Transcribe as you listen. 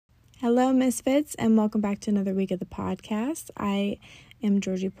Hello, Misfits, and welcome back to another week of the podcast. I am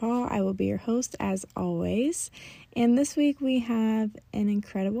Georgie Paul. I will be your host as always. And this week we have an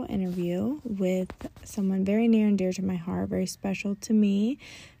incredible interview with someone very near and dear to my heart, very special to me.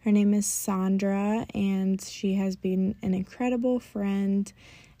 Her name is Sandra, and she has been an incredible friend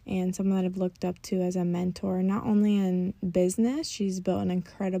and someone that I've looked up to as a mentor, not only in business. She's built an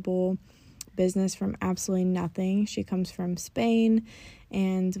incredible business from absolutely nothing. She comes from Spain,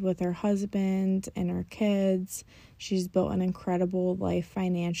 and with her husband and her kids, she's built an incredible life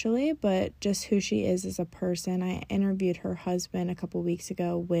financially, but just who she is as a person. I interviewed her husband a couple weeks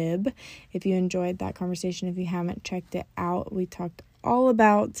ago, Wib. If you enjoyed that conversation, if you haven't checked it out, we talked all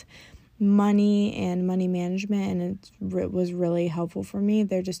about money and money management, and it was really helpful for me.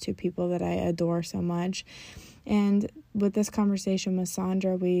 They're just two people that I adore so much. And with this conversation with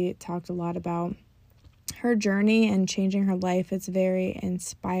Sandra, we talked a lot about her journey and changing her life. It's very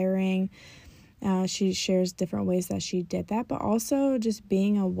inspiring. She shares different ways that she did that, but also just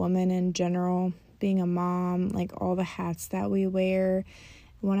being a woman in general, being a mom, like all the hats that we wear.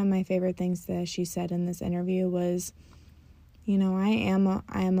 One of my favorite things that she said in this interview was, I am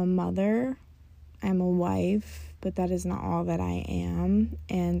a mother, I'm a wife, but that is not all that I am,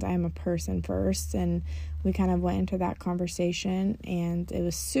 and I'm a person first. And we kind of went into that conversation, and it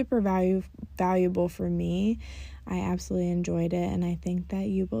was super valuable for me. I absolutely enjoyed it, and I think that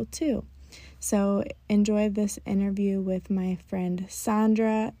you will too. So enjoy this interview with my friend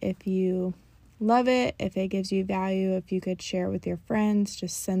Sandra. If you love it, if it gives you value, if you could share it with your friends,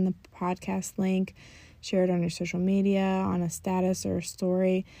 just send the podcast link, share it on your social media, on a status or a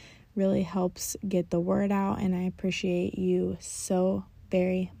story. Really helps get the word out, and I appreciate you so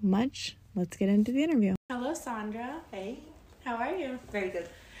very much. Let's get into the interview. Hello, Sandra. Hey. How are you? Very good.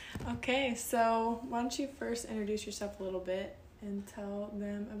 Okay, so why don't you first introduce yourself a little bit and tell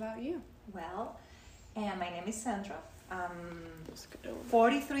them about you? Well, my name is Sandra. I'm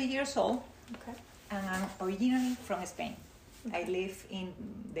 43 years old. Okay. And I'm originally from Spain. Okay. I live in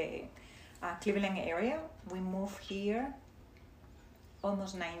the Cleveland area. We moved here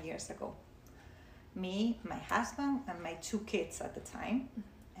almost 9 years ago. Me, my husband, and my 2 kids at the time.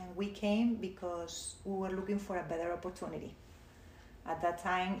 And we came because we were looking for a better opportunity. At that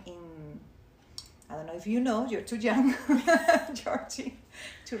time, I don't know if you know, you're too young, Georgie,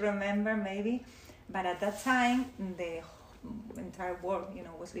 to remember maybe. But at that time, the entire world,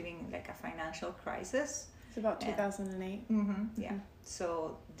 was living like a financial crisis. It's about 2008. Yeah.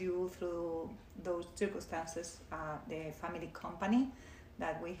 So due through those circumstances, the family company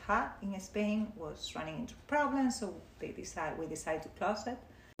that we had in Spain was running into problems. So we decided to close it,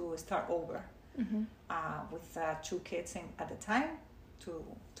 to start over with 2 kids at the time, to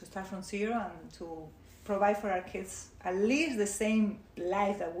start from zero and to provide for our kids at least the same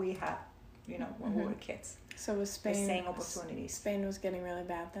life that we had, when we were kids. So was Spain, the same opportunities. Spain was getting really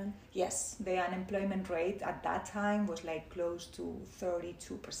bad then? Yes, the unemployment rate at that time was like close to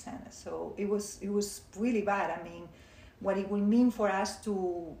 32%. So it was really bad. I mean, what it will mean for us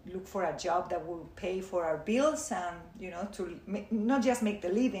to look for a job that will pay for our bills and, to not just make the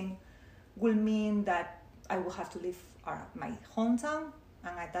living, will mean that I will have to leave my hometown.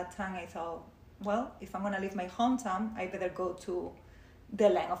 And at that time I thought, well, if I'm going to leave my hometown, I better go to the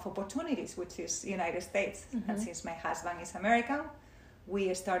land of opportunities, which is United States. And since my husband is American,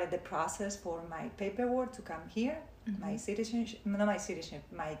 we started the process for my paperwork to come here, my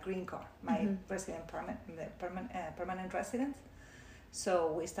green card, my permanent resident.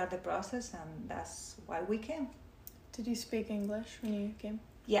 So we started the process, and that's why we came. Did you speak English when you came?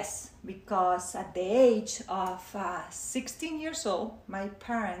 Yes, because at the age of 16 years old, my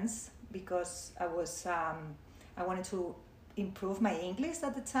parents, because I wanted to improve my English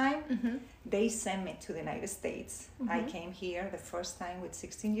at the time, they sent me to the United States. I came here the first time with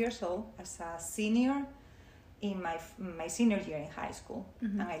 16 years old as a senior in my senior year in high school,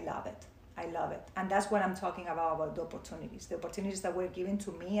 and I love it. And that's what I'm talking about the opportunities that were given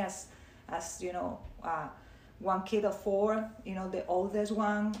to me as one kid of 4, the oldest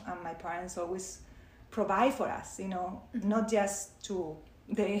one, and my parents always provide for us, not just to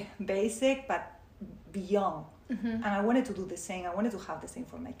the basic, but beyond. And I wanted to do the same. I wanted to have the same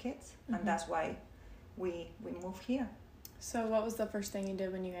for my kids, and that's why we moved here. So what was the first thing you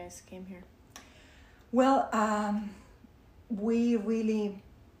did when you guys came here? Well, we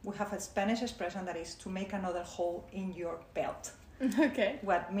have a Spanish expression that is to make another hole in your belt. Okay.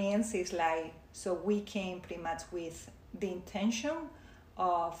 What means is like, so we came pretty much with the intention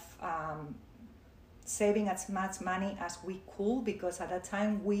of saving as much money as we could, because at that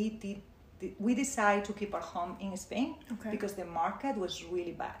time we decided to keep our home in Spain because the market was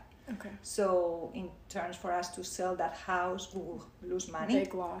really bad. Okay. So in terms for us to sell that house, we will lose money.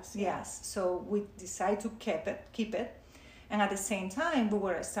 Big loss. Yeah. Yes. So we decided to keep it. And at the same time, we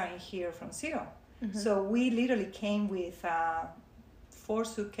were starting here from zero. Mm-hmm. So we literally came with 4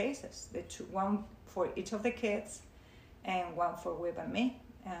 suitcases, one for each of the kids and one for Wib and me,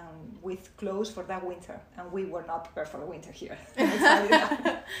 with clothes for that winter. And we were not prepared for the winter here.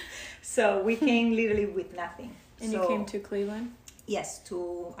 So we came literally with nothing. And you came to Cleveland? Yes,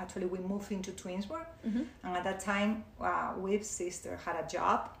 actually we moved into Twinsburg. Mm-hmm. And at that time, Wib's sister had a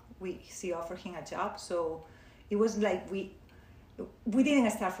job. She offered him a job. So it was like we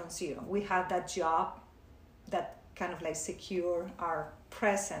didn't start from zero. We had that job that kind of like secure our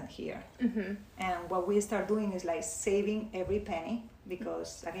present here. Mm-hmm. And what we start doing is like saving every penny,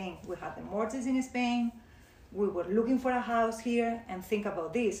 because again, we had the mortgage in Spain. We were looking for a house here, and think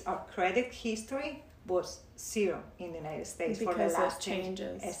about this, our credit history was zero in the United States because for the last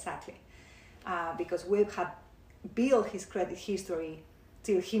changes. Exactly. Because we had built his credit history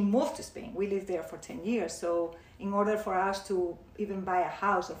till he moved to Spain. We lived there for 10 years. So in order for us to even buy a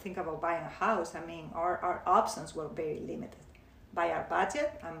house or think about buying a house, I mean, our options were very limited by our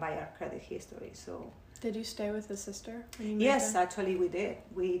budget and by our credit history. So did you stay with his sister when you moved yes, there? actually we did.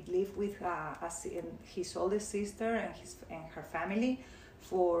 We lived with his oldest sister and her family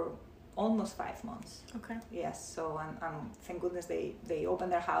for almost 5 months. Okay. Yes, so and thank goodness they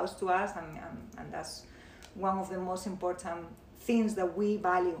opened their house to us, and that's one of the most important things that we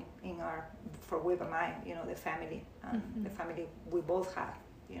value for Wib and I, the family, and mm-hmm. the family we both have,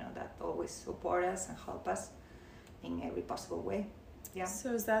 that always support us and help us in every possible way. Yeah.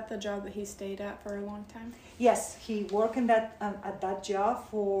 So is that the job that he stayed at for a long time? Yes, he worked at that job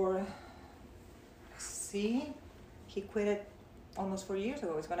for, he quit it almost 4 years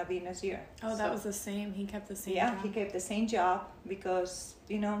ago. It's going to be next year. Oh, that was the same. He kept the same job. job. He kept the same job because,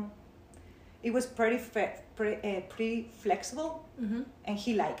 it was pretty flexible, mm-hmm. and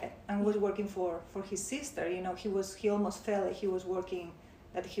he liked it, and was working for his sister. He almost felt like he was working,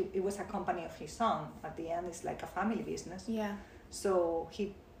 that it was a company of his own. At the end, it's like a family business. Yeah. So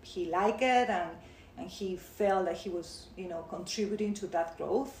he liked it, and he felt that he was, contributing to that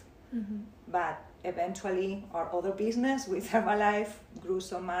growth. Mm-hmm. But eventually, our other business with Herbalife grew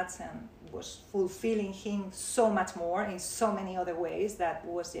so much and was fulfilling him so much more in so many other ways that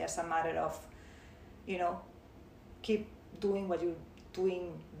was just a matter of, keep doing what you're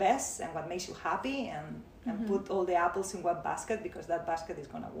doing best and what makes you happy, and mm-hmm. put all the apples in one basket, because that basket is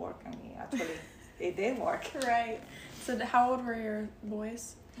going to work. I mean, actually, it did work. Right. So how old were your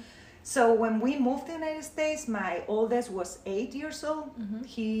boys? So when we moved to the United States, my oldest was 8 years old. Mm-hmm.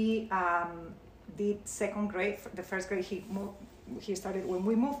 He did second grade. The first grade he started when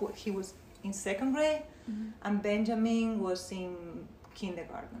we moved. He was in second grade, mm-hmm. and Benjamin was in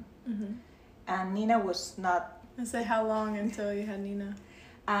kindergarten. Mm-hmm. And Nina was not. I say, how long until you had Nina?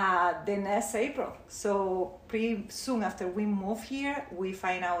 The next April. So pretty soon after we moved here, we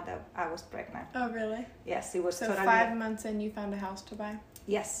find out that I was pregnant. Oh, really? Yes, it was so totally. 5 months in, you found a house to buy?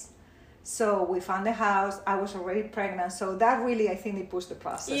 Yes. So we found the house. I was already pregnant. So that really, I think, it pushed the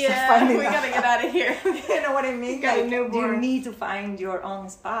process. Yeah, we got to get out of here. You know what I mean? You got a newborn. You need to find your own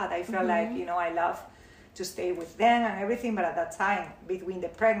spot. I feel mm-hmm. like, I love to stay with them and everything. But at that time, between the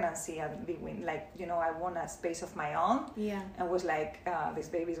pregnancy and between, I want a space of my own. Yeah. And was like, this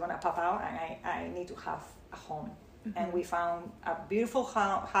baby's going to pop out and I need to have a home. Mm-hmm. And we found a beautiful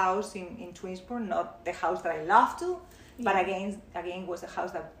house in Twinsburg, not the house that I love to. But again, was a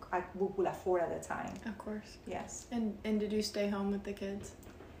house that we could afford at the time. Of course. Yes. And did you stay home with the kids?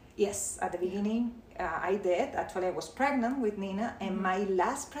 Yes, at the beginning, I did. Actually, I was pregnant with Nina, and mm-hmm. my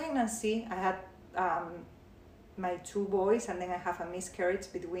last pregnancy, I had my 2 boys, and then I have a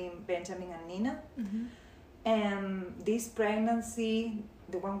miscarriage between Benjamin and Nina. Mm-hmm. And this pregnancy,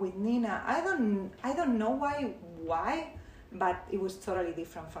 the one with Nina, I don't know why, but it was totally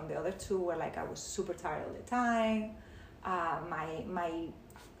different from the other 2. Where I was super tired all the time. My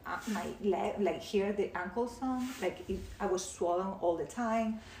leg, here the ankle zone, I was swollen all the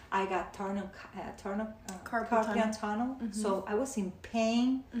time. I got carpal tunnel, mm-hmm. so I was in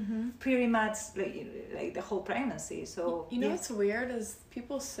pain mm-hmm. pretty much like the whole pregnancy. So what's weird is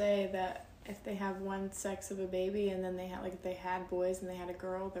people say that if they have one sex of a baby and then if they had boys and they had a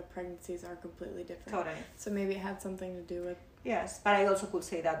girl, their pregnancies are completely different. Totally. So maybe it had something to do with. Yes, but I also could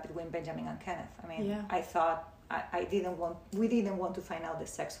say that between Benjamin and Kenneth. I mean, I thought. We didn't want to find out the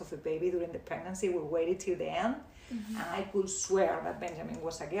sex of the baby during the pregnancy. We waited till the end, mm-hmm. and I could swear that Benjamin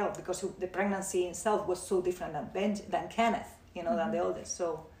was a girl because the pregnancy itself was so different than Kenneth, mm-hmm. than the oldest.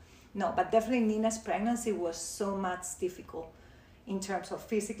 So, no, but definitely Nina's pregnancy was so much difficult in terms of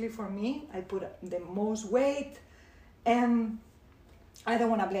physically for me. I put the most weight, and I don't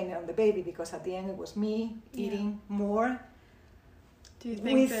want to blame it on the baby, because at the end it was me eating more. Do you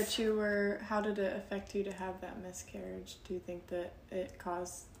think that how did it affect you to have that miscarriage? Do you think that it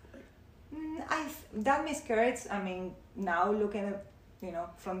caused... that miscarriage, I mean, now looking at,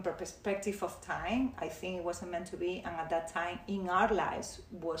 from the perspective of time, I think it wasn't meant to be. And at that time in our lives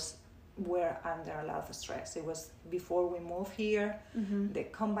were under a lot of stress. It was before we moved here. The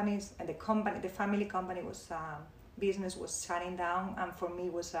family company was, business was shutting down. And for me,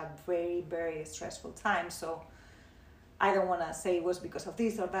 it was a very, very stressful time. So I don't want to say it was because of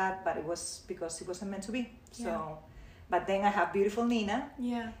this or that, but it was because it wasn't meant to be. Yeah. So, but then I have beautiful Nina.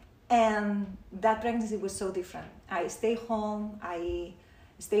 Yeah. And that pregnancy was so different. I stayed home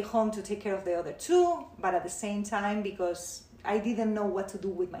to take care of the other two, but at the same time, because I didn't know what to do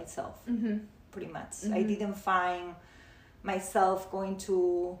with myself, pretty much. I didn't find myself going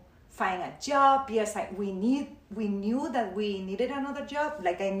to find a job. Yes, we knew that we needed another job,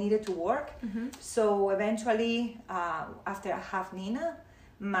 like I needed to work. So eventually, after I have Nina,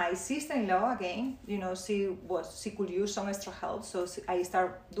 my sister-in-law, again, she could use some extra help. So I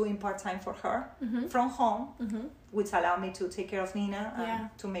started doing part-time for her from home, which allowed me to take care of Nina and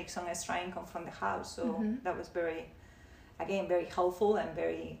to make some extra income from the house. So that was very helpful and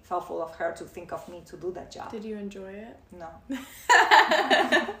very thoughtful of her to think of me to do that job. Did you enjoy it? No.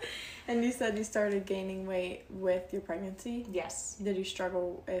 And you said you started gaining weight with your pregnancy? Yes. Did you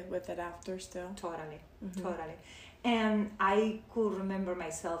struggle with it after still? Totally. And I could remember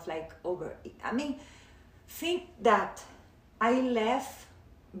myself think that I left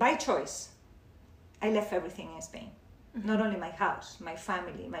by choice. I left everything in Spain. Not only my house, my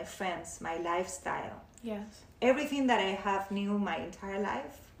family, my friends, my lifestyle. Yes. Everything that I have knew my entire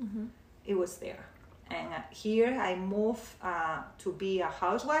life, it was there. And here I moved to be a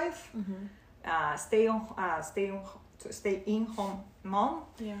housewife, stay in home mom.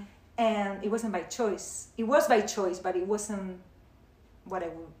 Yeah. And it wasn't by choice. It was by choice, but it wasn't what I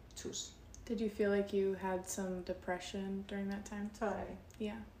would choose. Did you feel like you had some depression during that time? Totally.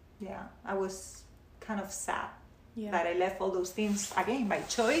 Yeah. Yeah. I was kind of sad that I left all those things, again, by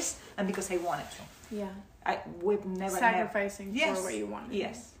choice and because I wanted to. Yeah. I would never... Sacrificing for what you wanted.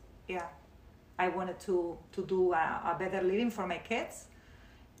 Yes. Yeah. I wanted to do a better living for my kids.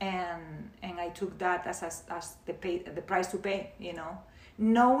 And I took that as the price to pay,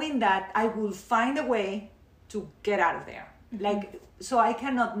 knowing that I will find a way to get out of there. So I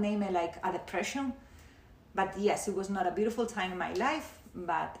cannot name it like a depression, but yes, it was not a beautiful time in my life,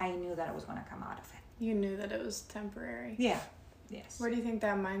 but I knew that I was going to come out of it. You knew that it was temporary. Yeah. Yes. Where do you think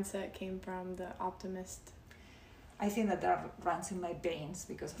that mindset came from, the optimist? I think that runs in my veins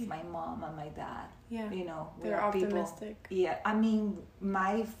because of my mom and my dad. Yeah. They're optimistic. Yeah. I mean,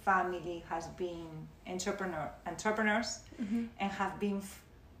 my family has been entrepreneurs and have been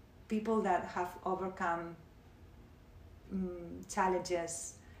people that have overcome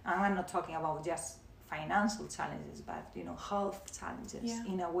challenges. And I'm not talking about just financial challenges, but, health challenges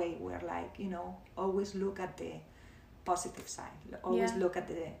in a way where always look at the positive side. Always look at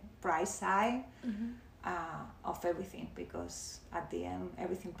the bright side. Of everything, because at the end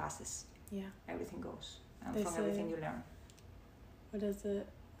everything passes. Yeah, everything goes, and from everything you learn. What is it?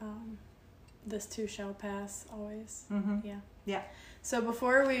 This too shall pass. Always. Yeah. So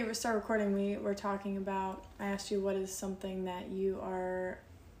before we start recording, we were talking about. I asked you what is something that you are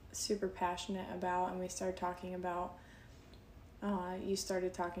super passionate about, and we started talking about. You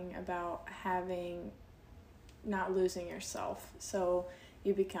started talking about not losing yourself. So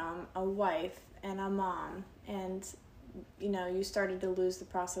you become a wife and a mom, and you started to lose the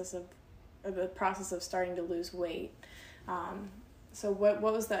process of starting to lose weight. So what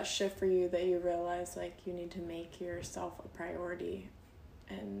was that shift for you that you realized you need to make yourself a priority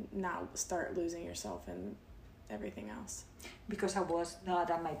and not start losing yourself in everything else? Because I was not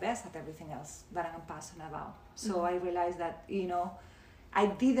at my best at everything else that I'm passionate about. So I realized that I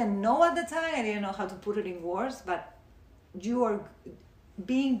didn't know at the time. I didn't know how to put it in words, but you are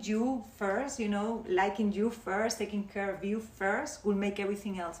being you first, liking you first, taking care of you first will make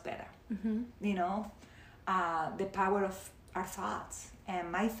everything else better. The power of our thoughts.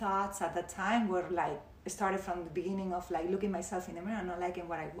 And my thoughts at the time were started from the beginning of looking myself in the mirror and not liking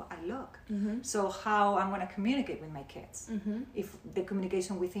what I look. So how I'm going to communicate with my kids if the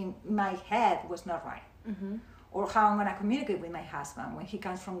communication within my head was not right. Or how I'm going to communicate with my husband when he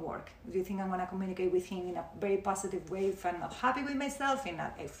comes from work. Do you think I'm going to communicate with him in a very positive way if I'm not happy with myself,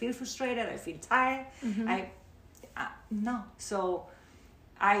 I feel frustrated, I feel tired? No. So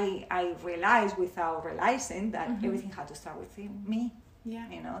I realized without realizing that everything had to start with me. Yeah.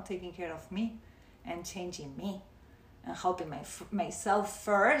 You know, taking care of me and changing me and helping myself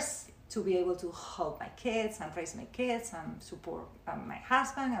first to be able to help my kids and raise my kids and support my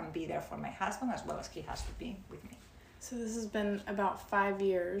husband and be there for my husband as well as he has to be with me. So this has been about 5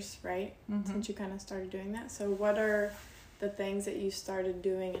 years, right? Since you kind of started doing that. So what are the things that you started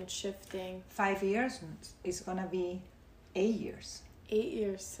doing and shifting? 5 years, it's gonna be 8 years. 8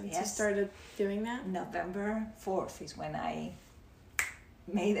 years since you started doing that? November 4th is when I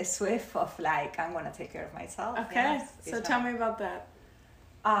made a swift of like, I'm gonna take care of myself. Okay, Yes, so tell me about that.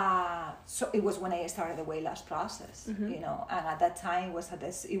 So it was when I started the weight loss process, you know, and at that time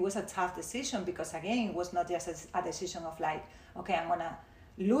it was a tough decision because again, it was not just a decision of like, okay, I'm gonna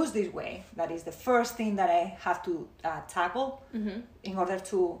lose this weight. That is the first thing that I have to tackle in order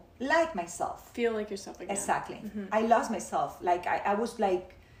to like myself. Feel like yourself again. Exactly. I lost myself. Like I was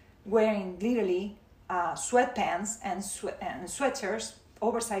like wearing literally sweatpants and sweatshirts,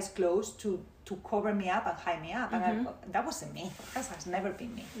 oversized clothes to cover me up and hide me up, and that wasn't me. That has never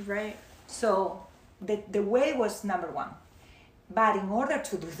been me. Right. So the way was number one, but in order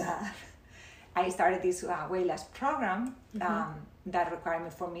to do that, I started this weight loss program that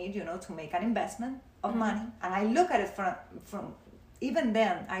required for me, you know, to make an investment of money, and I look at it from even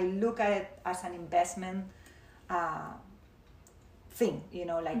then I look at it as an investment thing, you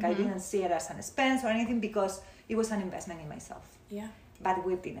know, like I didn't see it as an expense or anything because it was an investment in myself. Yeah. But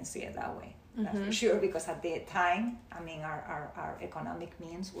we didn't see it that way. That's for sure, because at the time, I mean, our economic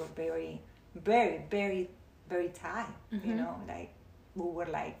means were very, very, very, very tight. You know, like we were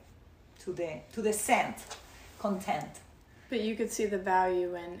like to the cent content. But you could see the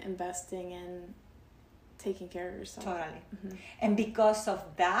value in investing in taking care of yourself. Totally. And because of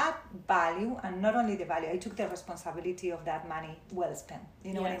that value, and not only the value, I took the responsibility of that money well spent.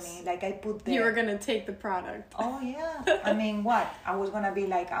 You know what I mean? Like I put the... You were going to take the product. Oh, yeah. I mean, what? I was going to be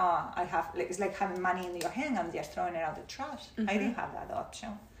like, I have... It's like having money in your hand and just throwing it out the trash. I didn't have that option.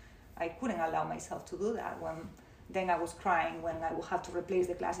 I couldn't allow myself to do that when... Then I was crying when I would have to replace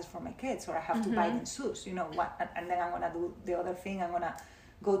the glasses for my kids, or I have to buy them shoes, you know, what? And then I'm going to do the other thing. I'm going to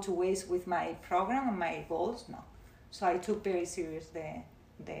go to waste with my program and my goals. No. So I took very serious the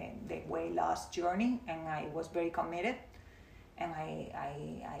weight loss journey, and I was very committed, and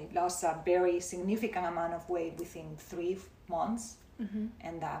I lost a very significant amount of weight within 3 months,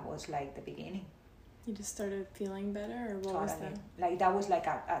 and that was like the beginning. You just started feeling better, or what was that? Like that was like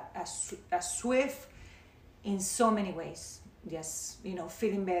a swift in so many ways, just, you know,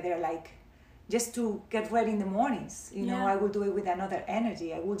 feeling better, like just to get ready in the mornings, you know, I will do it with another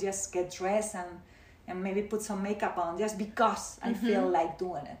energy. I will just get dressed and maybe put some makeup on just because I feel like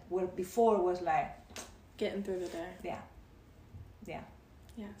doing it. Where before was like... Getting through the day.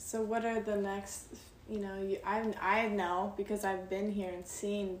 Yeah. So what are the next, you know, I know because I've been here and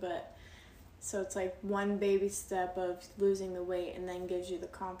seen, but so it's like one baby step of losing the weight and then gives you the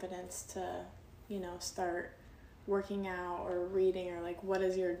confidence to, you know, start working out or reading, or like what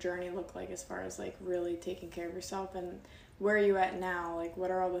does your journey look like as far as like really taking care of yourself, and where are you at now? Like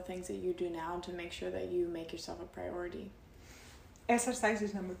what are all the things that you do now to make sure that you make yourself a priority? Exercise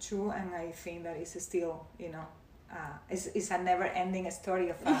is number 2, and I think that it's still, you know, it's a never ending story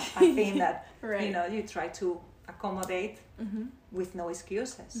of a thing that you know, you try to accommodate with no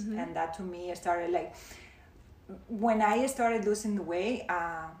excuses. And that to me started like when I started losing the weight.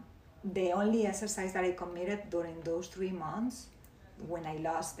 The only exercise that I committed during those 3 months when I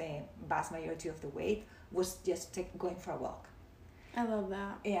lost the vast majority of the weight was just going for a walk. I love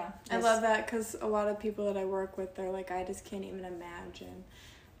that. Yeah. I love that because a lot of people that I work with, they're like, I just can't even imagine.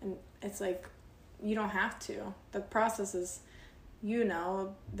 And it's like, you don't have to. The process is, you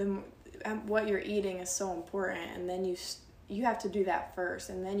know, what you're eating is so important, and then you have to do that first,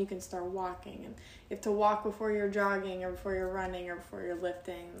 and then you can start walking. And you have to walk before you're jogging, or before you're running, or before you're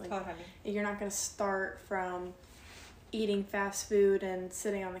lifting. Like, totally. You're not going to start from eating fast food and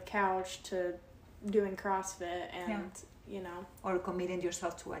sitting on the couch to doing CrossFit and, you know. Or committing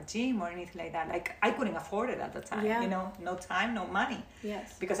yourself to a gym or anything like that. Like, I couldn't afford it at the time, you know. No time, no money.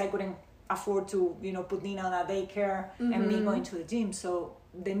 Yes. Because I couldn't afford to, you know, put Nina on a daycare and me going to the gym. So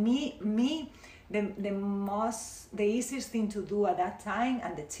the easiest thing to do at that time,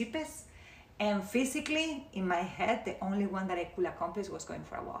 and the cheapest, and physically in my head, the only one that I could accomplish was going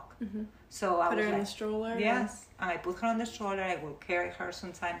for a walk. So I put her was in the stroller. Yes, and I put her on the stroller. I will carry her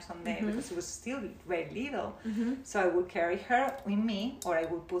sometimes someday because it was still very little. So I would carry her with me, or I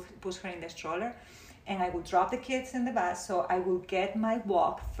would push her in the stroller, and I would drop the kids in the bus. So I would get my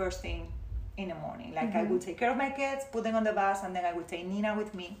walk first thing in the morning. Like I would take care of my kids, put them on the bus, and then I would take Nina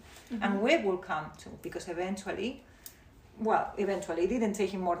with me, and Wade will come too, because eventually it didn't take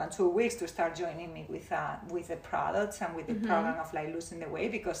him more than 2 weeks to start joining me with the products and with the program of like losing the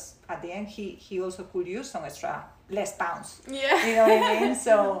weight, because at the end he also could use some less pounds. Yeah. You know what I mean?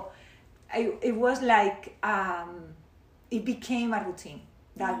 So it was like it became a routine,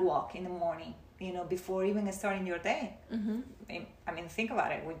 that walk in the morning, you know, before even starting your day. I mean, think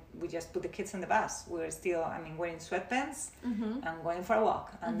about it. We just put the kids on the bus. We're still, wearing sweatpants and going for a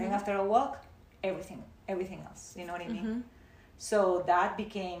walk. And then after a walk, everything else, you know what I mean? So that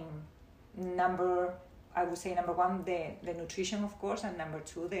became number one, the nutrition, of course, and number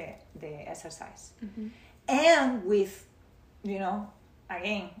two, the exercise. And with, you know,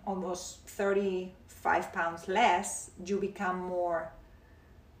 again, almost 35 pounds less, you become more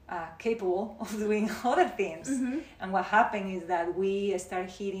capable of doing other things. And what happened is that we start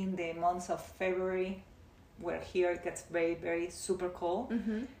hitting the months of February, where here it gets very, very super cold.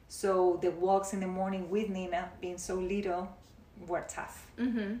 So the walks in the morning with Nina, being so little, were tough.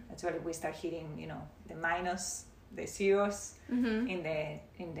 That's why we start hitting, you know, the minus, the zeros in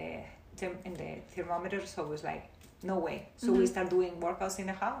the thermometer. So it was like, no way. So we start doing workouts in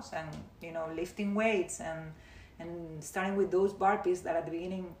the house, and, you know, lifting weights and starting with those burpees that at the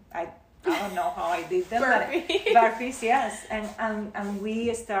beginning I don't know how I did them. Burpees, yes. And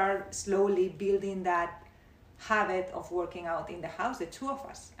we start slowly building that habit of working out in the house, the two of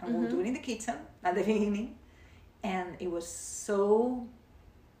us. And we'll do it in the kitchen at the beginning. And it was so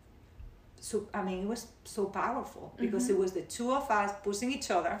it was so powerful, because it was the two of us pushing each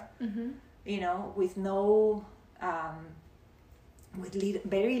other, you know, with no,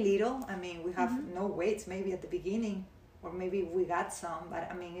 very little. I mean, we have no weights maybe at the beginning, or maybe we got some, but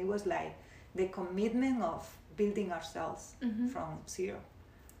I mean, it was like the commitment of building ourselves from zero.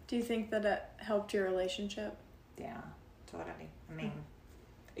 Do you think that it helped your relationship? Yeah, totally. I mean,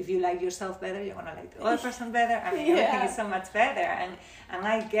 if you like yourself better, you're gonna like the other person better. I mean, everything is so much better. And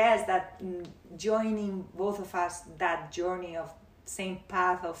I guess that joining both of us that journey of same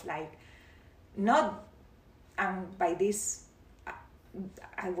path of like, not, by this,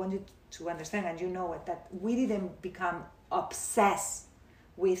 I want you to understand, and you know it, that we didn't become obsessed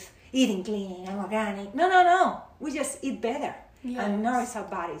with eating clean and organic. No. We just eat better. Yes. And nourish our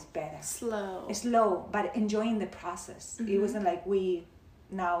bodies better. Slow, but enjoying the process. It wasn't like we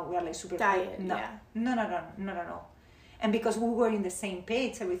are like super diet. No, not at all. And because we were in the same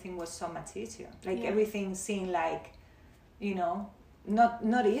page, everything was so much easier. Like everything seemed like, you know,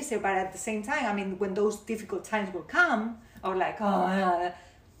 not easier, but at the same time, I mean, when those difficult times will come, or like,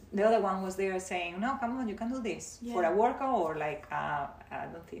 the other one was there saying, no, come on, you can do this for a workout, or like, I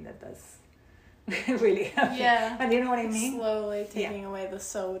don't think that's really happy. Yeah. But you know what I mean? Slowly taking away the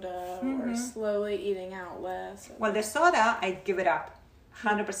soda, or slowly eating out less. Well, the soda, I give it up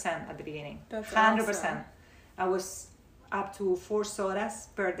 100% at the beginning. That's 100%. Awesome. I was up to 4 sodas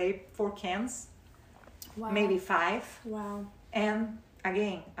per day, 4 cans, maybe 5. Wow. And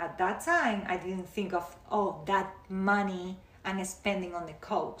again, at that time, I didn't think of, that money I'm spending on the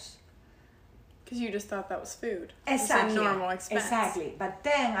Cokes. Because you just thought that was food. Exactly. It's a normal expense. Exactly. But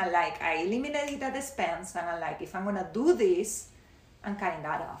then I eliminated that expense, and I'm like, if I'm going to do this, I'm cutting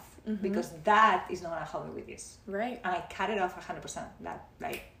that off. Because that is not going to help me with this. Right. And I cut it off 100%. That,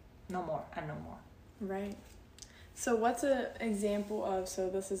 like, no more and no more. Right. So what's an example of, so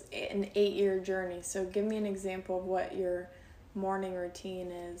this is an 8-year journey. So give me an example of what your morning routine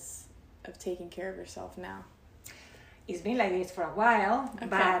is of taking care of yourself now. It's been like this for a while,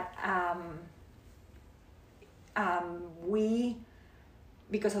 but we,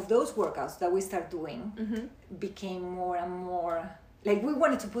 because of those workouts that we start doing, became more and more, like we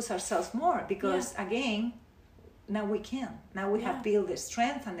wanted to push ourselves more, because again, now we can. Now we have built the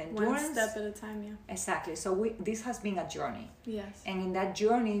strength and the endurance. One step at a time, Exactly. So this has been a journey. Yes. And in that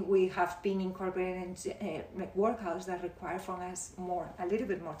journey, we have been incorporating like workouts that require from us a little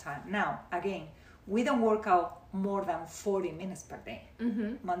bit more time. Now, again, we don't work out more than 40 minutes per day,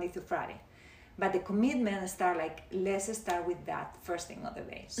 Monday to Friday. But the commitment let's start with that first thing of the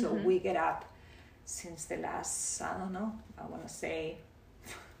day. So we get up since the last, I want to say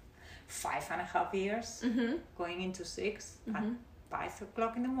 5.5 years, going into 6 at 5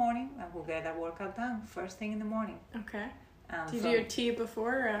 o'clock in the morning, and we'll get our workout done first thing in the morning. Okay. Do you do your tea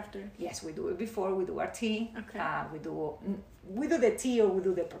before or after? Yes, we do it before. We do our tea. Okay. We do the tea, or we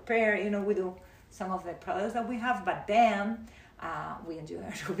do the prepare. We do some of the products that we have, but then we enjoy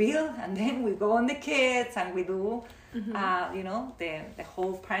our reveal, and then we go on the kids, and we do the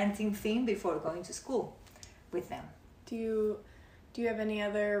whole parenting thing before going to school with them. Do you Do you have any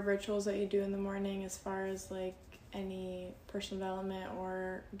other rituals that you do in the morning as far as like any personal development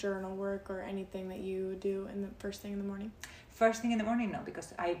or journal work or anything that you do in the first thing in the morning? First thing in the morning, no,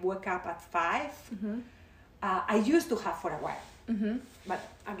 because I wake up at 5. I used to have for a while, but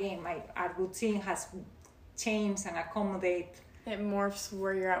again, our routine has changed and accommodate. It morphs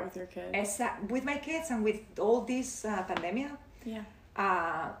where you're at with your kids. With my kids and with all this pandemic. Yeah.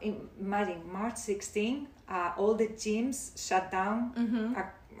 Imagine March 16, all the gyms shut down,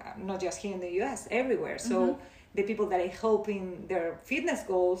 not just here in the US, everywhere. So the people that I help in their fitness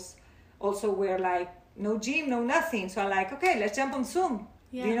goals also were like, no gym, no nothing. So I'm like, okay, let's jump on Zoom.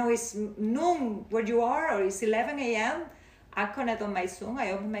 Yeah. You know, it's noon where you are, or it's 11 a.m. I connect on my Zoom,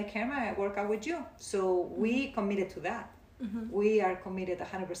 I open my camera, I work out with you. So we committed to that. We are committed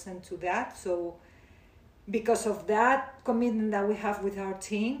 100% to that. So because of that commitment that we have with our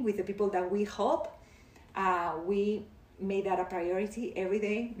team, with the people that we help, we made that a priority every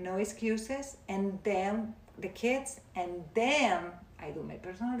day, no excuses, and then the kids, and then I do my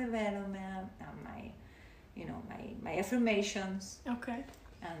personal development and my affirmations. Okay.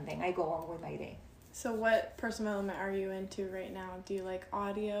 And then I go on with my day. So what personal development are you into right now? Do you like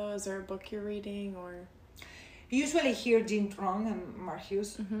audio? Is there a book you're reading, or? Usually hear Jim Rohn and Mark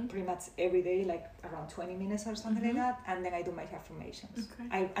Hughes pretty much every day, like around 20 minutes or something like that, and then I do my affirmations.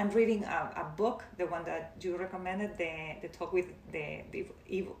 Okay. I'm reading a book, the one that you recommended, the talk with the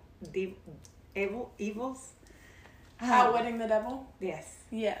evils. Outwitting the Devil? Yes.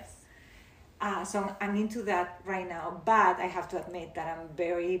 Yes. So I'm into that right now, but I have to admit that I'm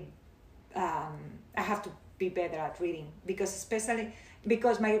very, I have to be better at reading, especially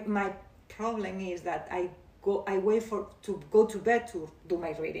because my problem is that I wait to go to bed to do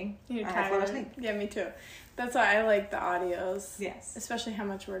my reading. You're tired. I fall asleep. Yeah, me too. That's why I like the audios. Yes. Especially how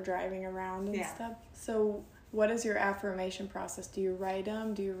much we're driving around and stuff. So what is your affirmation process? Do you write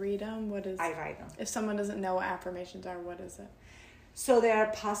them? Do you read them? I write them. If someone doesn't know what affirmations are, what is it? So there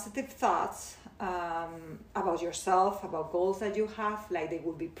are positive thoughts about yourself, about goals that you have, like they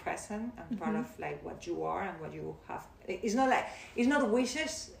will be present and part of like what you are and what you have. It's not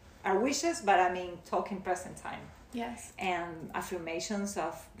wishes, but I mean talking present time. Yes. And affirmations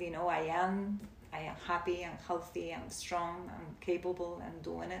of, I am happy, I'm healthy, I'm strong, I'm capable, I'm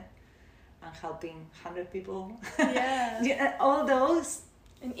doing it, I'm helping 100 people. Yeah. All those.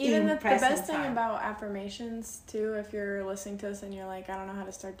 And even the best thing about affirmations too, if you're listening to this and you're like, I don't know how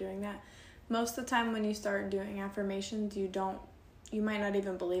to start doing that, most of the time when you start doing affirmations, you might not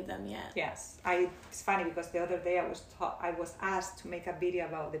even believe them yet. Yes. It's funny because the other day I was asked to make a video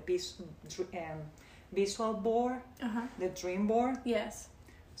about the visual board, the dream board. Yes.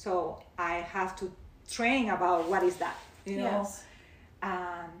 So I have to train about what is that, Yes.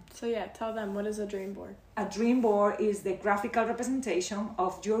 So yeah, tell them, what is a dream board? A dream board is the graphical representation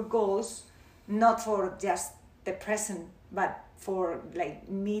of your goals, not for just the present, but for like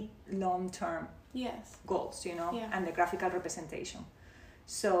mid-long term goals, and the graphical representation.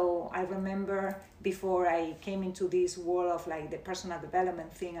 So I remember before I came into this world of like the personal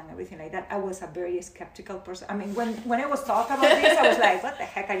development thing and everything like that, I was a very skeptical person. I mean, when I was talking about this, I was like, what the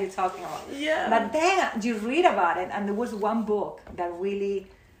heck are you talking about? Yeah. But then you read about it, and there was one book that really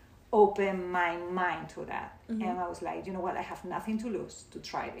opened my mind to that. And I was like, you know what, I have nothing to lose to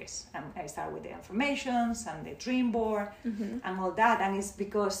try this. And I started with the affirmations and the dream board and all that. And it's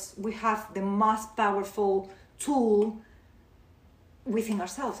because we have the most powerful tool within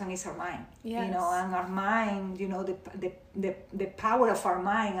ourselves, and it's our mind. Yes. And our mind, the power of our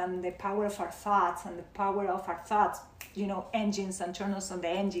mind and the power of our thoughts, and the power of our thoughts, engines and channels on the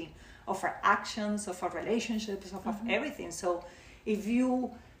engine of our actions, of our relationships, of everything. So if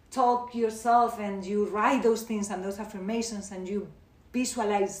you talk yourself and you write those things and those affirmations and you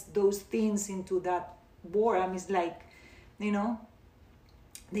visualize those things into that board, I mean, it's like,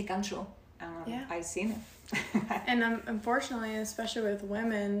 they come true. I've seen it. And unfortunately, especially with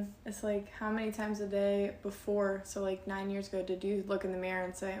women, it's like, how many times a day before, so like 9 years ago, did you look in the mirror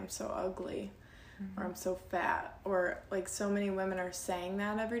and say, I'm so ugly, or I'm so fat, or like so many women are saying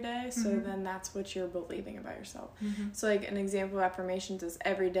that every day, so then that's what you're believing about yourself. So like an example of affirmations is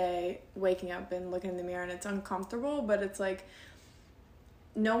every day waking up and looking in the mirror, and it's uncomfortable, but it's like,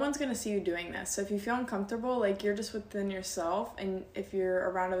 no one's going to see you doing this. So if you feel uncomfortable, like you're just within yourself, and if you're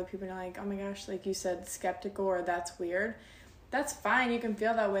around other people and you're like, oh my gosh, like you said, skeptical, or that's weird, that's fine. You can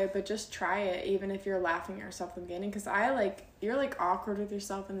feel that way, but just try it, even if you're laughing at yourself in the beginning. Because you're like awkward with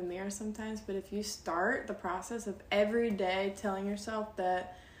yourself in the mirror sometimes, but if you start the process of every day telling yourself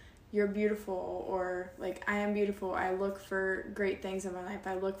that you're beautiful, or like, I am beautiful, I look for great things in my life,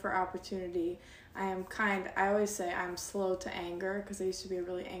 I look for opportunity, I am kind. I always say I'm slow to anger because I used to be a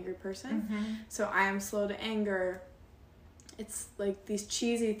really angry person. So I am slow to anger. It's like these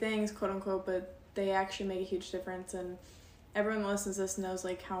cheesy things, quote unquote, but they actually make a huge difference. And everyone that listens to this knows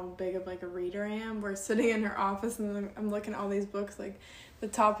like how big of like a reader I am. We're sitting in her office and I'm looking at all these books. Like the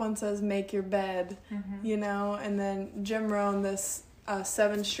top one says "Make Your Bed," you know, and then Jim Rohn, this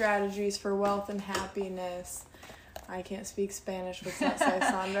 7 Strategies for Wealth and Happiness. I can't speak Spanish. What's that say,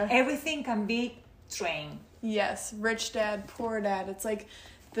 Sandra? Everything can be trained. Yes, Rich Dad, Poor Dad. It's like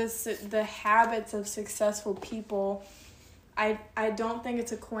the habits of successful people. I don't think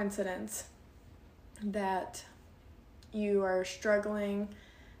it's a coincidence that you are struggling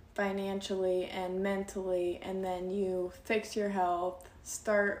financially and mentally, and then you fix your health,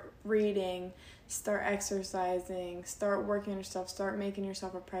 start reading, start exercising, start working on yourself, start making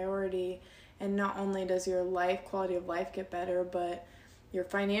yourself a priority. And not only does your quality of life get better, but your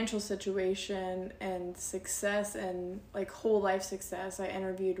financial situation and success and like whole life success. I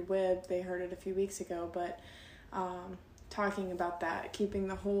interviewed Wib, they heard it a few weeks ago, but talking about that, keeping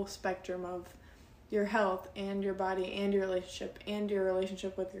the whole spectrum of your health and your body and your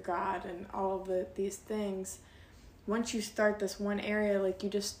relationship with your God and all of these things. Once you start this one area, like you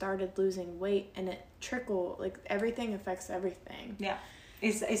just started losing weight, and it like everything affects everything. Yeah,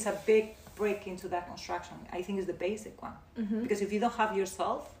 it's a big break into that construction. I think is the basic one, because if you don't have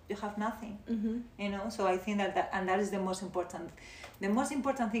yourself, you have nothing. You know, so I think that is the most important. The most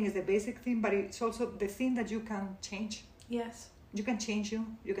important thing is the basic thing, but it's also the thing that you can change. Yes, you can change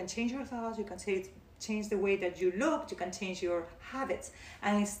you can change your thoughts, you can change the way that you look, you can change your habits,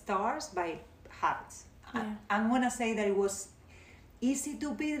 and it starts by habits. I'm gonna say that it was easy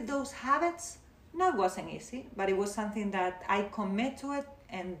to build those habits. No, it wasn't easy, but it was something that I commit to it,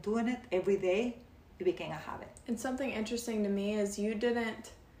 and doing it every day, it became a habit. And something interesting to me is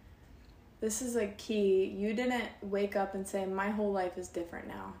this is a key, you didn't wake up and say, my whole life is different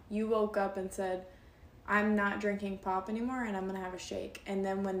now. You woke up and said, I'm not drinking pop anymore and I'm going to have a shake. And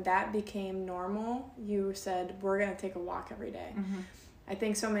then when that became normal, you said, we're going to take a walk every day. I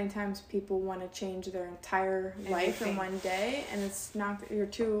think so many times people want to change their entire life in one day, and it's not, you're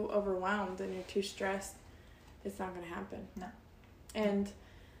too overwhelmed and you're too stressed. It's not going to happen. No. And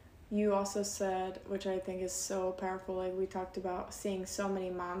you also said, which I think is so powerful, like we talked about seeing so many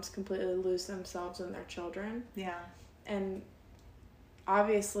moms completely lose themselves in their children. Yeah. And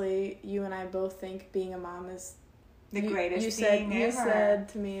obviously, you and I both think being a mom is the greatest thing ever. You said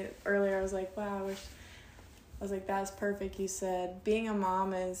to me earlier, I was like, wow, I was like, that's perfect. You said, being a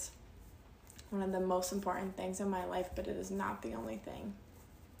mom is one of the most important things in my life, but it is not the only thing.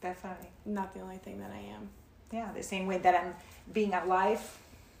 Definitely. Not the only thing that I am. Yeah, the same way that I'm being alive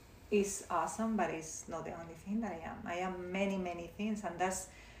is awesome, but it's not the only thing that I am. I am many, many things, and that's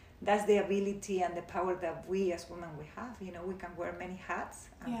the ability and the power that we as women we have. You know, we can wear many hats,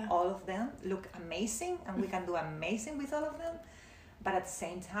 and all of them look amazing, and we can do amazing with all of them. But at the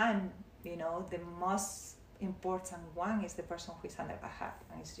same time, you know, the most important one is the person who is under the hat,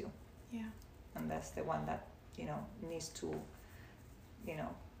 and it's you. Yeah. And that's the one that, you know, needs to, you know.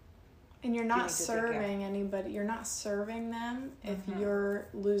 And you're not serving anybody. You're not serving them if you're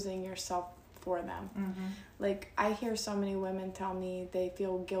losing yourself for them. Like, I hear so many women tell me they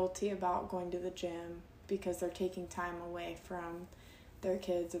feel guilty about going to the gym because they're taking time away from their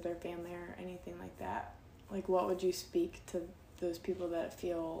kids or their family or anything like that. Like, what would you speak to those people that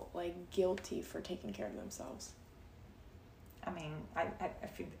feel like guilty for taking care of themselves? I mean, I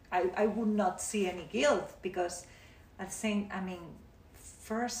feel I would not see any guilt, because at the same, I mean,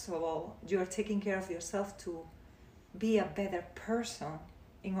 first of all, you're taking care of yourself to be a better person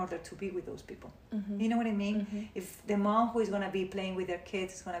in order to be with those people. You know what I mean? If the mom who is going to be playing with their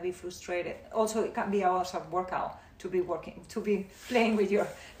kids is going to be frustrated, also it can be also a workout to be playing with your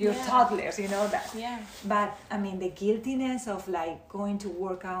toddlers, you know that. Yeah. But I mean, the guiltiness of like going to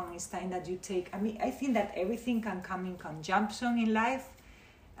work out and it's time that you take, I mean, I think that everything can come in conjunction in life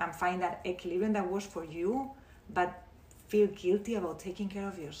and find that equilibrium that works for you, but feel guilty about taking care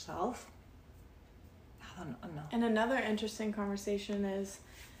of yourself, I don't know. And another interesting conversation is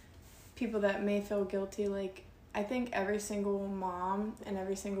people that may feel guilty. Like, I think every single mom and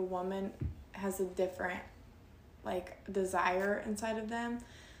every single woman has a different like desire inside of them.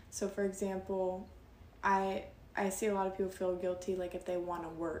 So for example, I see a lot of people feel guilty like if they want to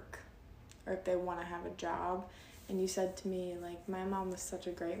work or if they want to have a job. And you said to me, like, my mom was such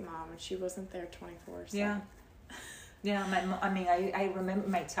a great mom and she wasn't there 24/7. Yeah, I remember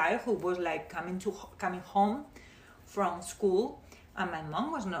my childhood was like coming home from school, And my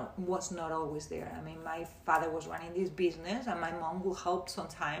mom was not always there. I mean, my father was running this business, and my mom would help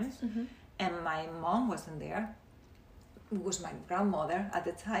sometimes. And my mom wasn't there. It was my grandmother at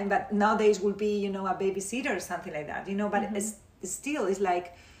the time, but nowadays would be, a babysitter or something like that, but it's still, it's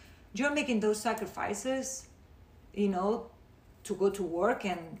like you're making those sacrifices, to go to work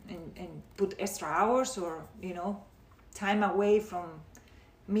and put extra hours or, time away from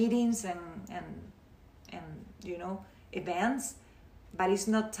meetings and events, but it's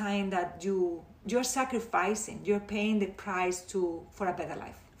not time that you're sacrificing, you're paying the price for a better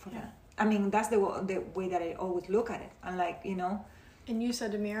life for them. I mean, that's the way that I always look at it. And And you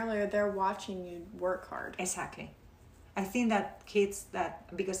said to me earlier, they're watching you work hard. Exactly. I think that kids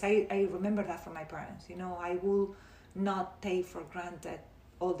because I remember that from my parents, I will not take for granted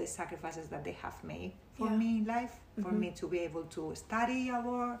all the sacrifices that they have made for me in life, for me to be able to study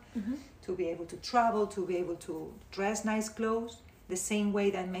abroad, to be able to travel, to be able to dress nice clothes, the same way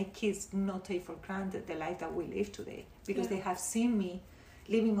that my kids do not take for granted the life that we live today, because they have seen me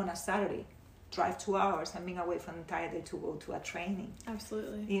living on a Saturday, drive 2 hours and being away from the entire day to go to a training.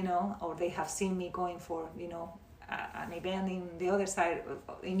 Absolutely. Or they have seen me going for, an event in the other side,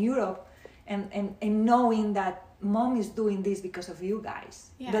 in Europe, and knowing that mom is doing this because of you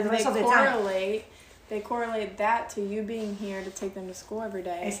guys. Yeah, the rest of the time. They correlate that to you being here to take them to school every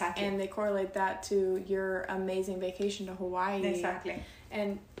day. Exactly. And they correlate that to your amazing vacation to Hawaii. Exactly.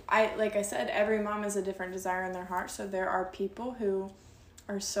 And like I said, every mom has a different desire in their heart. So there are people who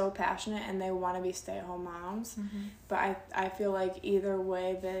are so passionate and they want to be stay-at-home moms. But I feel like either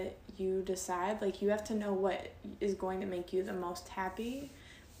way that you decide, like, you have to know what is going to make you the most happy,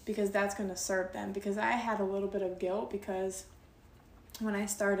 because that's going to serve them. Because I had a little bit of guilt, because when I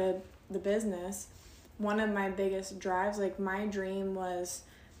started the business, one of my biggest drives, like, my dream was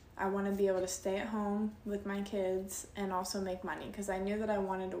I want to be able to stay at home with my kids and also make money, because I knew that I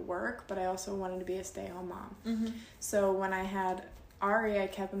wanted to work, but I also wanted to be a stay-at-home mom. So when I had Ari, I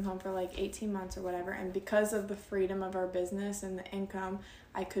kept him home for like 18 months or whatever, and because of the freedom of our business and the income,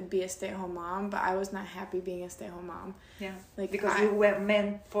 I could be a stay-at-home mom, but I was not happy being a stay-at-home mom. Yeah, because you were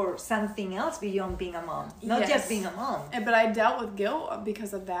meant for something else beyond being a mom, not just being a mom. But I dealt with guilt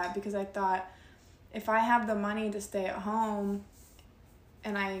because of that, because I thought, if I have the money to stay at home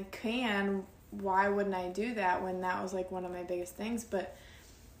and I can, why wouldn't I do that when that was like one of my biggest things? But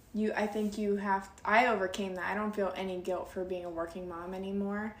I overcame that. I don't feel any guilt for being a working mom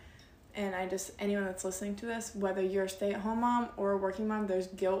anymore. And anyone that's listening to this, whether you're a stay-at-home mom or a working mom, there's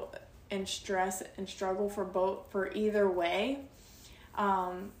guilt and stress and struggle for either way.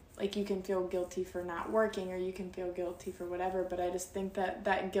 Like, you can feel guilty for not working, or you can feel guilty for whatever, but I just think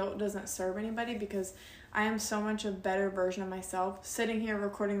that guilt doesn't serve anybody, because I am so much a better version of myself sitting here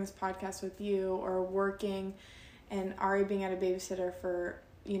recording this podcast with you, or working, and Ari being at a babysitter for,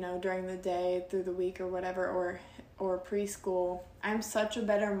 during the day, through the week or whatever, or preschool. I'm such a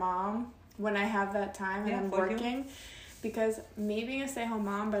better mom when I have that time and I'm working, because me being a stay-at-home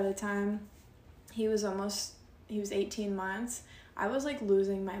mom, by the time he was 18 months, I was like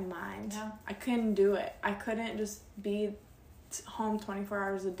losing my mind. Yeah. I couldn't do it. I couldn't just be home 24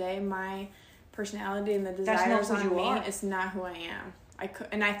 hours a day. My personality and the desires on me, it's not who I am.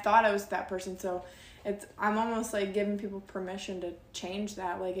 And I thought I was that person, so I'm almost like giving people permission to change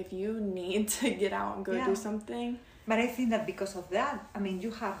that. Like, if you need to get out and go do something. But I think that because of that, I mean,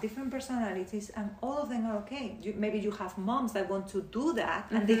 you have different personalities and all of them are okay. Maybe you have moms that want to do that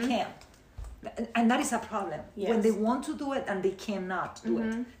and they can't. And that is a problem. Yes. When they want to do it and they cannot do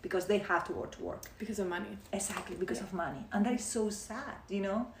it because they have to go to work. Because of money. Exactly, because of money. And that is so sad,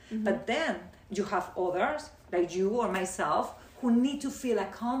 But then you have others, like you or myself, who need to feel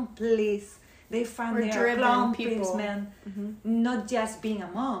accomplished. They find their accomplishment, not just being a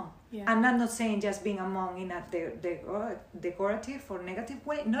mom. Yeah. I'm not saying just being a mom in a decorative or negative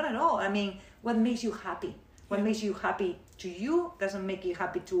way. Not at all. I mean, what makes you happy? What makes you happy to you doesn't make you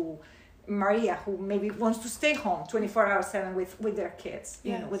happy to Maria, who maybe wants to stay home 24 hours 7 with their kids,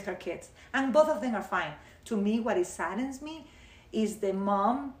 with her kids. And both of them are fine. To me, what it saddens me is the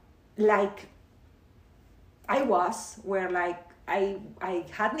mom, like I was, where like I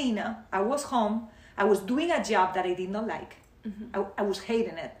had Nina, I was home, I was doing a job that I did not like. I was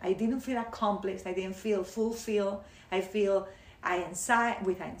hating it. I didn't feel accomplished. I didn't feel fulfilled. I feel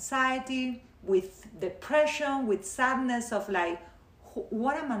with anxiety, with depression, with sadness of like,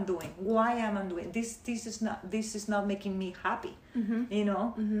 what am I doing? Why am I doing this? This is not making me happy.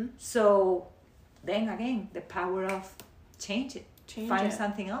 So then again, the power of change it. Find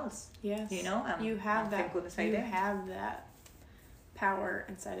something else. Yes. You have that. You have that power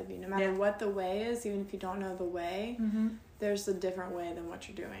inside of you. No matter what the way is, even if you don't know the way, there's a different way than what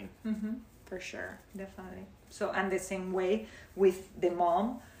you're doing. Mm-hmm. For sure. Definitely. So, and the same way with the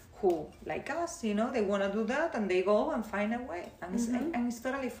mom who, like us, you know, they want to do that and they go and find a way. And, and it's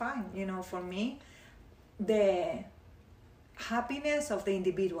totally fine. You know, for me, the happiness of the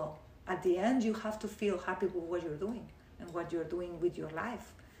individual, at the end, you have to feel happy with what you're doing and what you're doing with your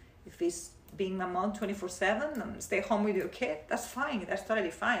life. If it's being a mom 24/7 and stay home with your kid, that's fine. That's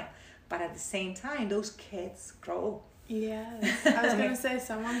totally fine. But at the same time, those kids grow. Yes. I was going to say,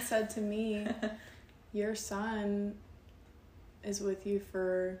 someone said to me, your son is with you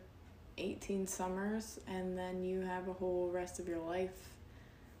for 18 summers and then you have a whole rest of your life.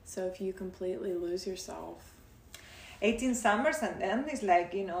 So if you completely lose yourself. 18 summers and then it's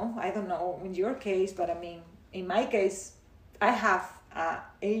like, you know, I don't know in your case, but I mean, in my case, I have a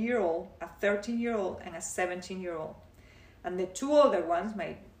 8-year-old, a 13-year-old, and a 17-year-old. And the two older ones,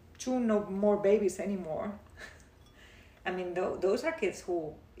 my two no more babies anymore. I mean, those are kids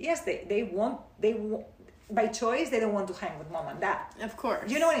who, yes, they want, by choice, they don't want to hang with mom and dad. Of course.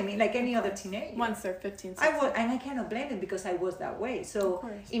 You know what I mean? Like any other teenager. Once they're 15, 16. And I cannot blame them because I was that way. So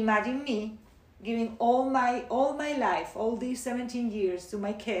imagine me giving all my life, all these 17 years to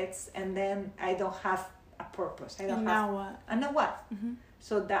my kids, and then I don't have a purpose. I don't and have. Now what? And now what? Mm-hmm.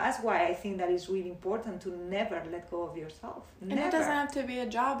 So that's why I think that it's really important to never let go of yourself. And it doesn't have to be a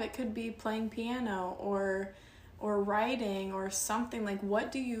job. It could be playing piano or writing or something. Like,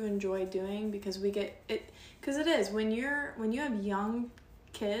 what do you enjoy doing? Because we get it. Because it is when you have young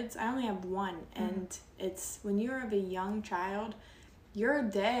kids. I only have one, and it's when you have a young child, your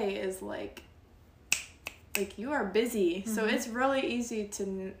day is like you are busy. So it's really easy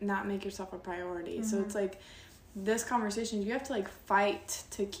to not make yourself a priority. So it's like this conversation, you have to like fight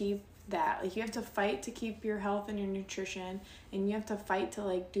to keep that. Like you have to fight to keep your health and your nutrition, and you have to fight to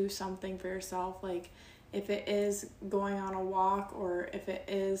like do something for yourself. Like if it is going on a walk, or if it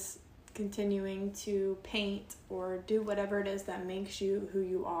is continuing to paint or do whatever it is that makes you who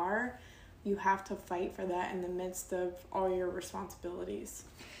you are, you have to fight for that in the midst of all your responsibilities.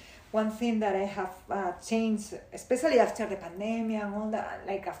 One thing that I have changed, especially after the pandemic and all that,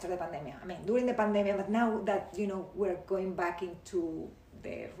 like after the pandemic, I mean, during the pandemic, but now that, you know, we're going back into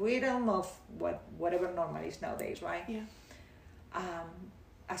the rhythm of whatever normal is nowadays, right? Yeah.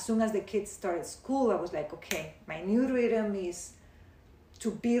 As soon as the kids started school, I was like, okay, my new rhythm is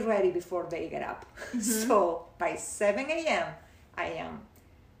to be ready before they get up. So by 7 a.m., I am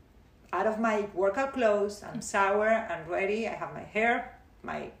out of my workout clothes, I'm showered, I'm ready, I have my hair,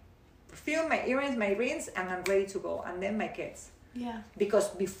 my perfume, my earrings, my rings, and I'm ready to go. And then my kids. Yeah. Because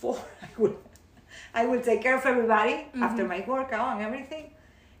before I will take care of everybody after my workout and everything.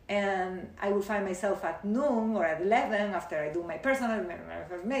 And I will find myself at noon or at 11 after I do my personal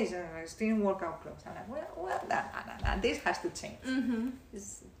information and I still in workout clothes. I'm like, well, this has to change.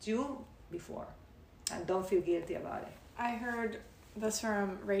 It's due before. And don't feel guilty about it. I heard this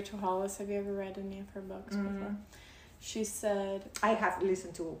from Rachel Hollis. Have you ever read any of her books before? She said... I have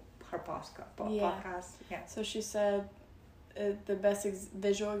listened to her podcast. Yeah. So she said the best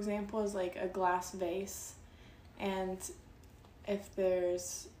visual example is like a glass vase. And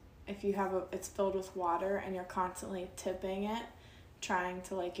if you have it's filled with water and you're constantly tipping it, trying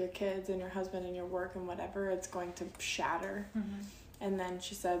to like your kids and your husband and your work and whatever, it's going to shatter. And then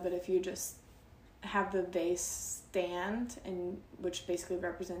she said, but if you just have the vase stand, and which basically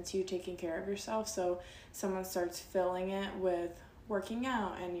represents you taking care of yourself, so someone starts filling it with working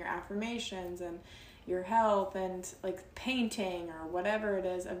out and your affirmations and your health and like painting or whatever it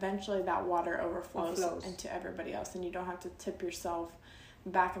is, eventually that water overflows into everybody else, and you don't have to tip yourself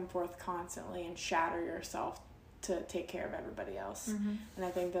back and forth constantly and shatter yourself to take care of everybody else. And I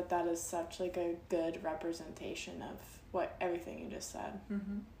think that is such like a good representation of everything you just said.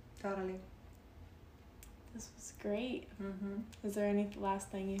 Totally. This was great. Is there any last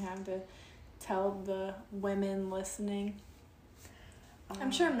thing you have to tell the women listening?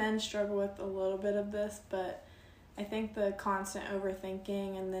 I'm sure men struggle with a little bit of this, but I think the constant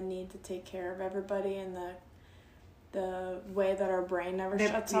overthinking and the need to take care of everybody and the way that our brain never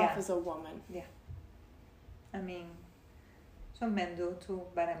shuts off as a woman. Yeah. I mean, some men do too,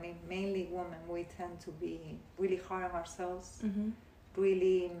 but I mean, mainly women, we tend to be really hard on ourselves.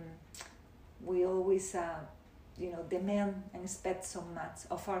 Really, we always, demand and expect so much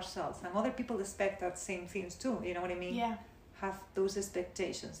of ourselves. And other people expect that same things too, you know what I mean? Yeah. Have those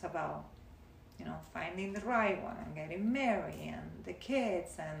expectations about, finding the right one and getting married and the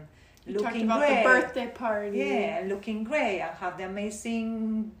kids and looking about great. The birthday party. Yeah, looking great and have the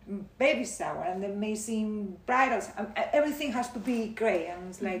amazing baby shower and the amazing bridal. Everything has to be great. And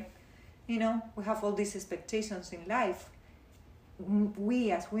it's like, we have all these expectations in life.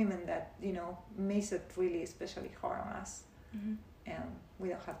 we as women that, you know, makes it really especially hard on us. Mm-hmm. And we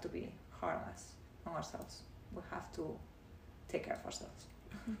don't have to be hard on ourselves. We have to take care of ourselves.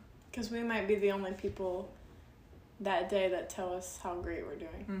 Because we might be the only people that day that tell us how great we're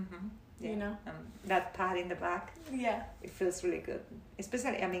doing. Mm-hmm. Yeah. You know? That pat in the back. Yeah. It feels really good.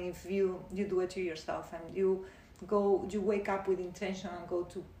 Especially, I mean, if you do it to yourself and you wake up with intention and go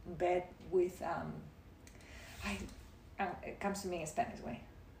to bed with, it comes to me in Spanish way.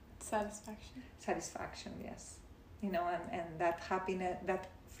 Satisfaction, yes. You know, and that happiness, that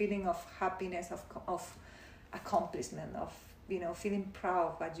feeling of happiness, of accomplishment, of, you know, feeling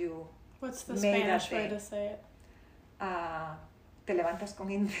proud of what you What's the made Spanish way to say it? Te levantas con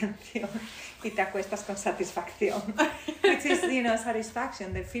intención y te acuestas con satisfacción. Which is, you know,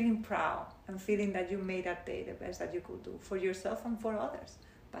 satisfaction, the feeling proud and feeling that you made that day the best that you could do for yourself and for others.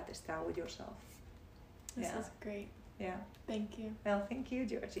 But start with yourself. This is great. Yeah. Thank you. Well, thank you,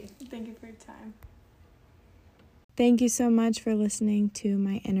 Georgie. Thank you for your time. Thank you so much for listening to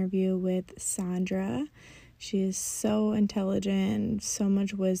my interview with Sandra. She is so intelligent, so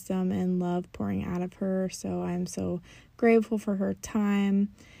much wisdom and love pouring out of her. So I'm so grateful for her time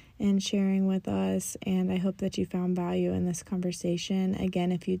and sharing with us. And I hope that you found value in this conversation.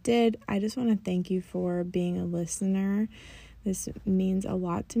 Again, if you did, I just want to thank you for being a listener. This means a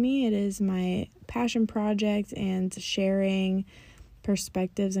lot to me. It is my passion project, and sharing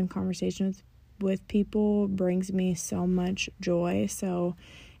perspectives and conversations with people brings me so much joy. So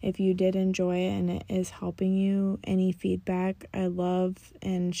if you did enjoy it and it is helping you, any feedback, I love,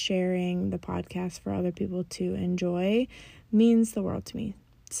 and sharing the podcast for other people to enjoy means the world to me.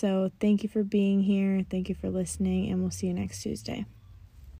 So thank you for being here. Thank you for listening, and we'll see you next Tuesday.